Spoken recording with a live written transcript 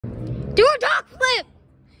Do a dog flip!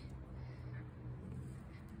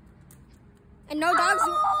 And no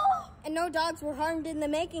dogs were harmed in the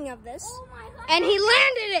making of this. Oh my God. And he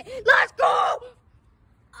landed it. Let's go!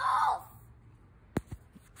 Oh!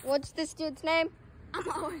 What's this dude's name? I'm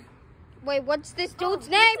on. Wait, what's this dude's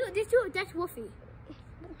name? That's Wolfie.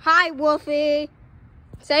 Hi, Wolfie.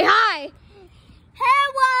 Say hi.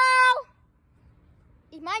 Hello!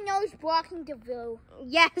 Is my nose blocking the view?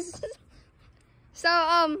 Yes.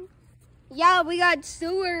 So, yeah, we got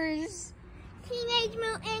sewers. Teenage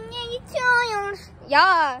Mutant Ninja Turtles.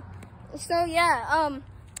 Yeah. So, yeah,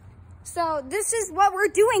 so this is what we're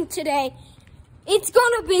doing today. It's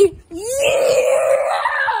gonna be,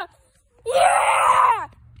 yeah! Yeah!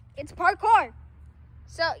 It's parkour.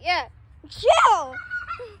 So, yeah, chill.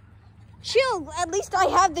 Chill, at least I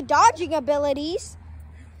have the dodging abilities.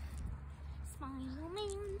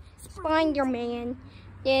 Spider-Man. Spider-Man.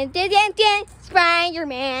 Dun, dun, dun, dun.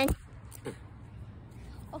 Spider-Man.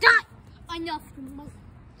 Okay. Die! Enough.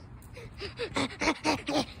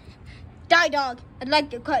 Die, dog. I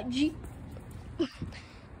like your cut, G.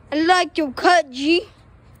 I like your cut, G.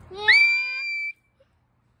 Yeah.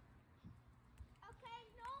 Okay,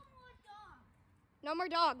 No more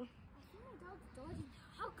dog.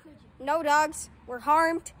 How could you? No dogs were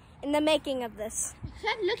harmed in the making of this.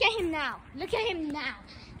 Look at him now. Look at him now.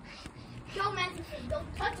 Don't mess with him.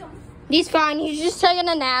 Don't touch him. He's fine. He's just taking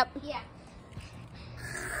a nap. Yeah.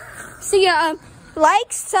 So yeah,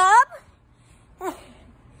 like, sub,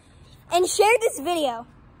 and share this video.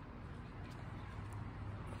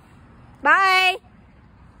 Bye.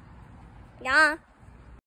 Yeah.